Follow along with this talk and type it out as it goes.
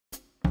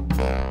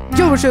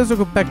Hello,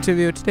 welcome back to the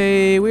video.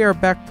 Today we are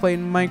back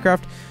playing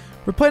Minecraft.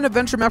 We're playing an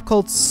adventure map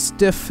called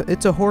Stiff.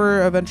 It's a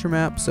horror adventure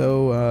map,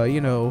 so you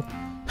know,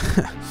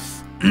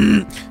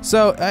 you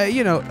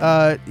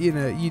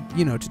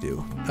know what to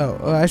do.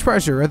 Oh, I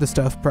probably should have read the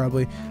stuff.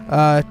 Probably.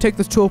 Take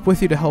this tulip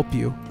with you to help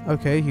you.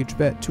 Okay, huge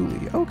bet, Thule.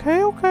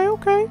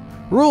 Okay.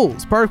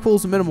 Rules: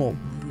 particles minimal.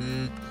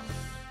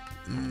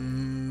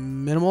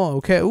 Minimal.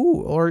 Okay.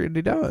 Ooh,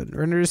 already done.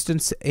 Render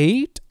distance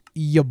 8.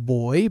 Ya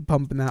boy,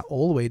 pumping that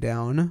all the way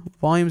down.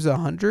 Volume's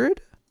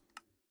 100.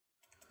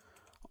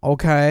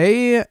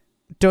 Okay.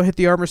 Don't hit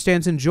the armor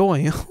stands. Enjoy.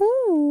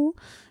 You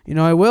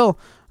know I will.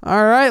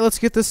 All right, let's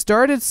get this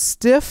started.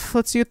 Stiff.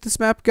 Let's see what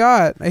this map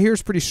got. I hear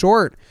it's pretty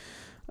short.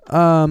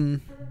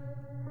 Welcome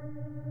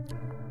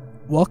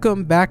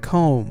back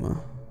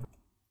home.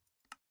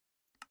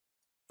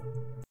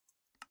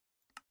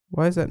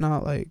 Why is that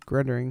not like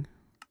rendering?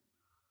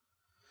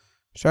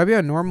 Should I be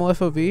on normal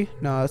FOV?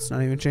 No, that's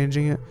not even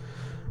changing it.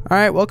 All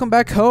right, welcome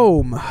back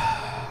home.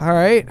 All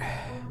right.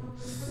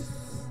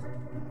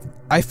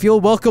 I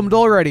feel welcomed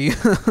already.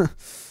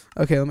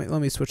 Okay,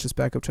 let me switch this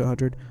back up to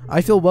 100.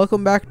 I feel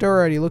welcome back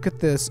already. Look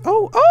at this.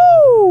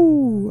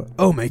 Oh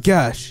my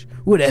gosh.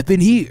 What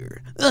happened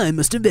here? I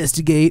must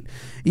investigate.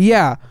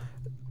 Yeah.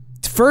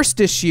 First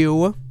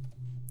issue.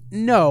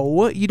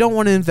 No, you don't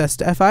want to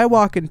invest. If I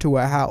walk into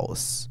a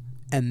house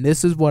and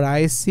this is what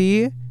I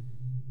see,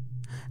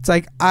 it's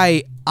like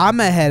I'm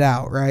gonna head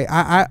out, right?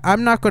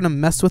 I'm not gonna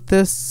mess with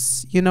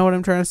this. You know what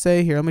I'm trying to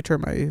say? Here, let me turn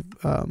my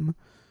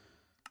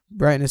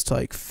brightness to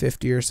like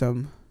 50 or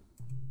something.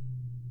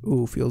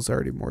 Ooh, feels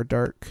already more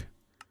dark.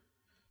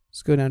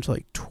 Let's go down to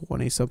like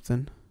 20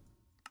 something.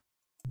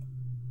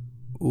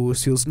 Ooh,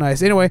 this feels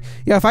nice. Anyway,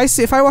 yeah,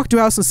 if I walk to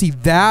a house and see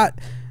that,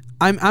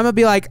 I'm gonna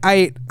be like,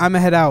 I'm gonna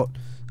head out.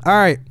 All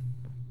right.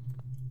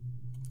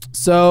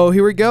 So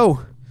here we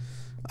go.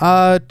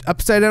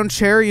 Upside down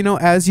chair, you know,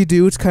 as you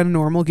do, it's kind of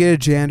normal. Get a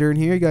janitor in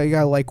here. You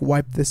gotta like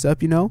wipe this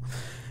up, you know.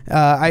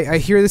 I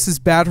hear this is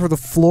bad for the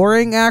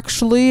flooring.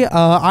 Actually,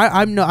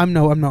 I'm no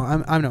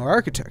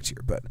architect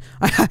here, but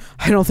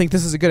I don't think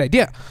this is a good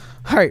idea.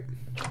 All right,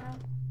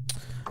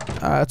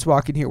 let's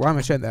walk in here. Why am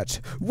I saying that?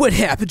 What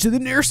happened to the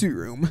nursery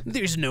room?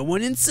 There's no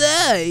one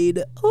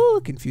inside. Oh,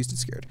 confused and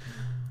scared.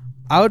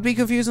 I would be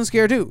confused and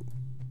scared too.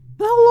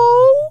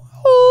 Hello.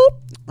 Oh.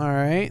 All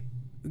right,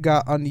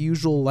 got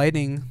unusual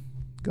lighting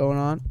going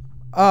on.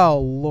 Oh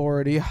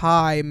lordy,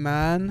 hi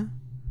man.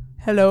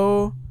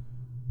 Hello.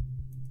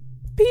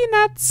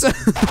 Peanuts.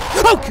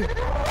 Okay.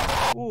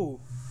 Ooh.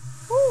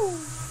 Ooh.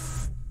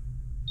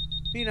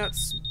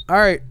 Peanuts. All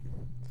right.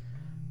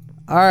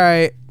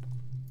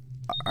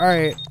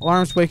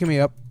 Alarm's waking me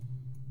up.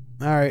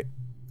 All right.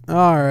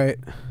 That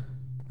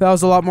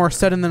was a lot more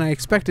sudden than I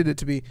expected it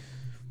to be.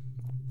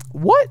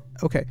 What?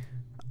 Okay.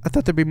 I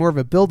thought there'd be more of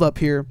a build up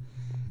here.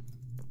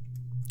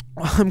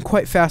 I'm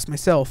quite fast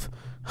myself.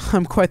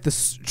 I'm quite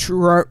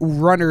the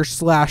runner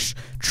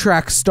 /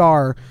 track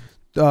star.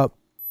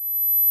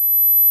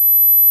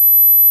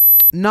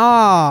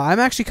 Nah, I'm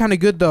actually kind of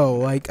good though.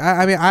 Like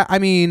I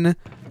mean,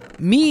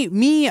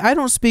 me. I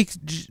don't speak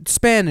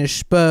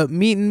Spanish, but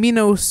me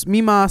mas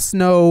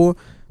no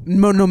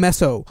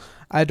meso.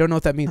 I don't know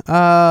what that means.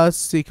 Let's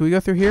see. Can we go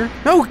through here?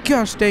 Oh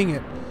gosh, dang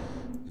it,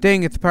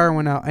 the power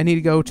went out. I need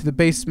to go to the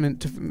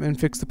basement and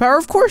fix the power.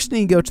 Of course, I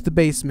need to go to the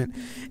basement.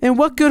 And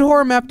what good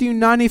horror map do you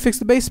not need to fix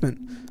the basement?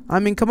 I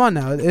mean, come on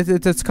now.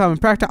 It's common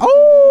practice.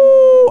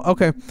 Oh,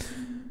 okay.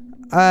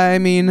 I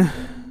mean,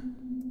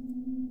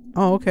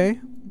 oh,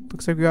 okay.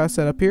 Looks like we got a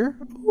setup here.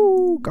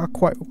 Ooh, got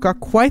quite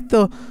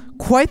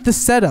the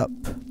setup.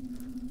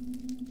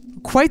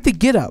 Quite the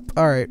get up.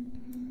 All right.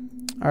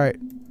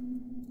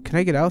 Can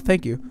I get out?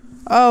 Thank you.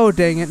 Oh,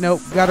 dang it.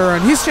 Nope. Gotta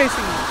run. He's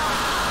chasing me.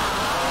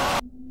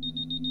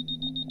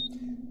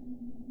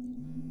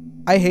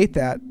 I hate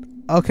that.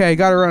 Okay,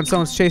 gotta run.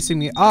 Someone's chasing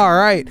me. All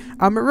right.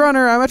 I'm a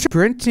runner. I'm a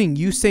sprinting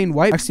Usain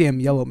White. Actually, I'm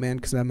yellow, man,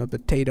 because I'm a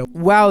potato.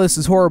 Wow, this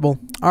is horrible.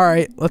 All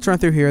right. Let's run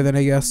through here then,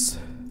 I guess.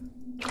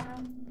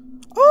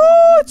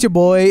 Oh, it's your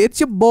boy.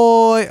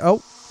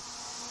 Oh.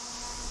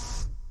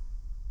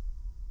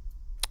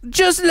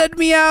 Just let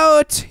me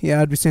out.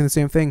 Yeah, I'd be saying the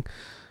same thing.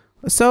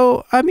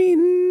 So, I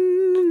mean,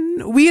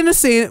 me and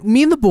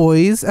the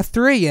boys at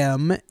 3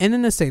 a.m. in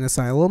an insane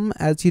asylum,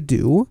 as you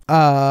do.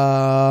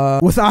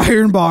 With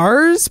iron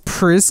bars,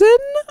 prison?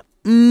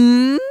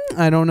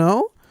 I don't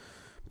know.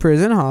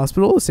 Prison,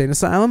 hospital, insane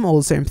asylum, all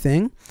the same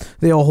thing.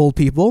 They all hold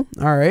people.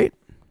 All right.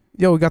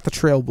 Yo, we got the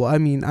trail. I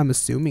mean, I'm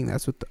assuming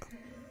that's what the...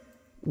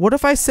 What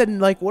if I said,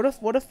 like, what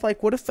if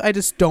I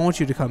just don't want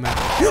you to come out?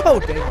 Oh,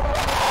 dang.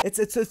 It's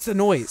a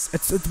noise.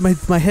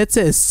 My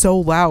headset is so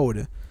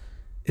loud.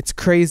 It's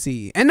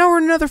crazy. And now we're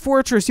in another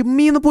fortress.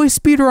 Me and the boys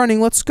speedrunning.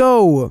 Let's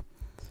go.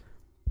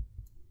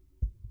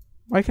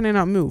 Why can I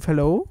not move?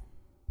 Hello?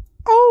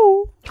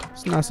 Oh.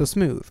 It's not so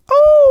smooth.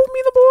 Oh, me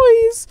and the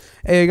boys.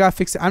 Hey, I gotta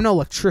fix it. I'm no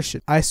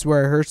electrician. I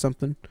swear I heard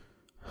something.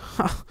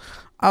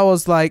 I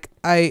was like,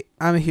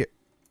 I'm here.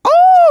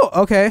 Oh,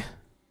 okay.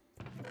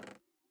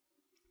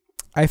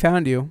 I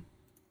found you.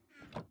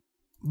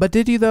 But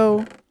did you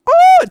though?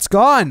 Oh, it's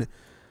gone.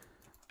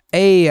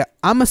 Hey,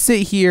 I'ma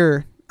sit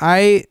here.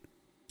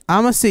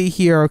 I'ma sit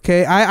here,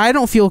 okay? I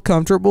don't feel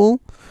comfortable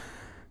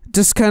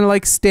just kind of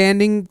like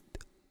standing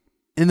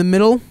in the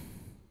middle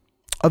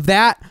of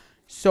that.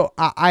 So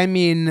I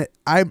mean,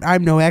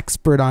 I'm no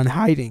expert on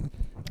hiding,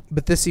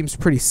 but this seems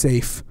pretty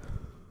safe.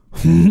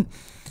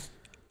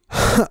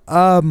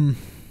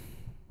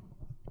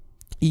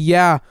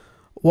 Yeah.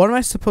 What am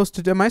I supposed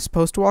to do? Am I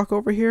supposed to walk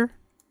over here?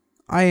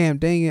 I am.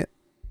 Dang it.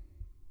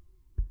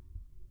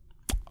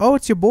 Oh,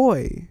 it's your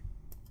boy.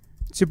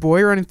 It's your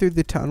boy running through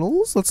the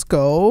tunnels. Let's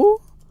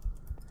go.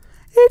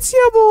 It's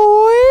your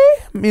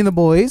boy. Me and the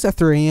boys at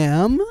 3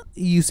 a.m.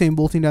 Usain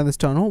bolting down this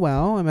tunnel.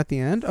 Wow, I'm at the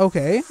end.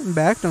 Okay, I'm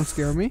back. Don't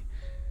scare me.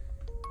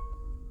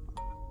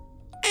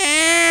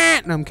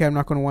 No, okay, I'm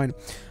not going to whine.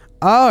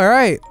 All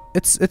right.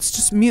 It's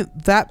just me.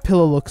 That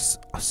pillow looks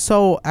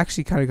so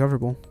actually kind of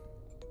comfortable.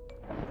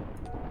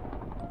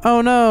 Oh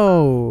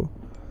no.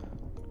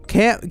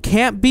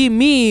 Can't be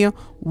me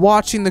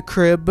watching the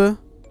crib.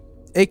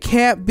 It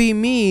can't be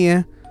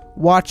me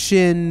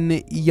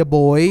watching ya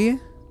boy.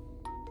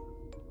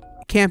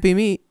 Can't be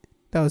me.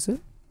 That was it.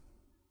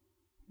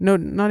 No,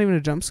 not even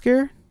a jump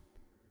scare.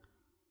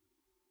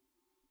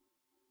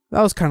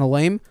 That was kind of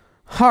lame.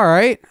 All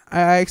right,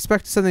 I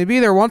expected something to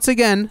be there. Once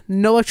again,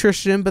 no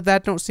electrician, but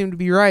that don't seem to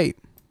be right.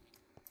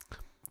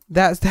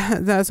 That's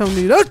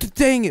something. Oh,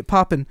 dang it,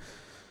 popping.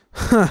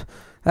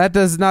 That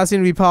does not seem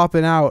to be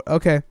popping out.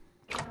 Okay.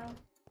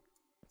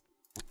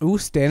 Ooh,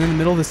 stand in the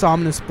middle of this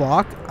ominous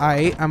block.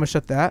 I'm gonna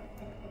shut that.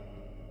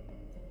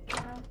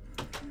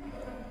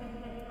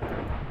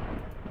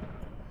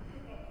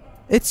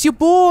 It's your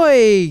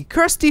boy,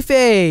 Krusty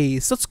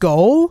Face. Let's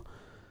go.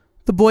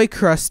 The boy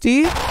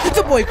Krusty. It's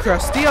a boy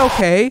Krusty.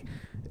 Okay.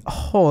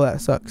 Oh,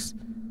 that sucks.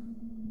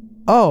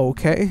 Oh,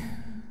 okay.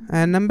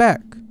 And I'm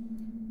back.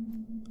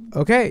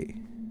 Okay.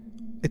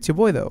 It's your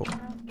boy, though.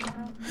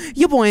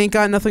 Your boy ain't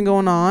got nothing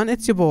going on.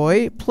 It's your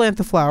boy. Plant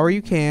the flower.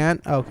 You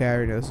can't. Okay, I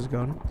already know this is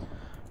going.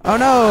 Oh,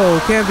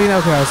 no. Can't be.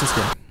 Okay, I was just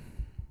kidding.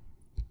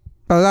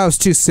 Oh, that was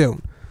too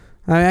soon.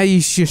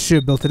 You should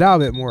have built it out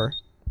a bit more.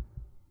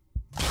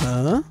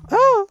 Huh?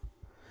 Oh.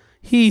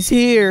 He's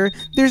here.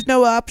 There's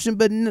no option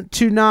but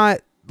to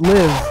not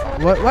live.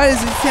 Why does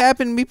this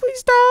happen to me? Please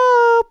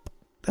stop.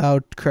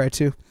 I'll cry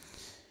too.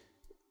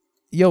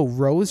 Yo,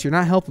 Rose, you're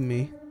not helping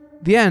me.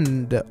 The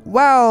end.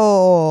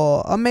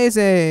 Wow.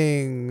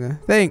 Amazing.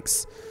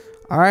 Thanks.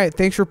 Alright,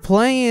 thanks for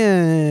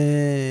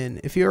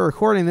playing. If you're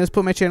recording this,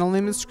 put my channel name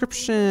in the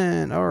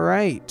description.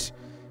 Alright.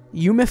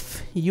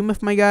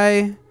 Umif, my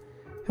guy.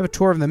 Have a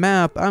tour of the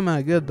map. I'm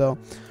not good though.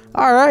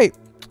 Alright.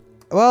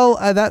 Well,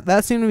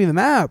 that seemed to be the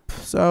map.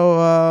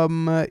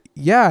 So,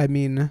 yeah, I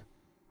mean,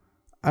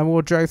 I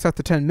will drag this out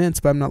to 10 minutes,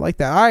 but I'm not like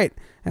that. All right.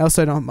 I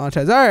also don't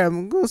monetize. All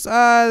right. This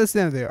is the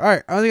end of the video. All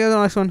right. I'll see you guys on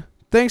the next one.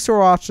 Thanks for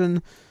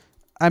watching.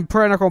 I'm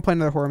probably not going to play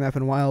another horror map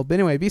in a while. But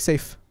anyway, be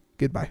safe.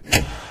 Goodbye.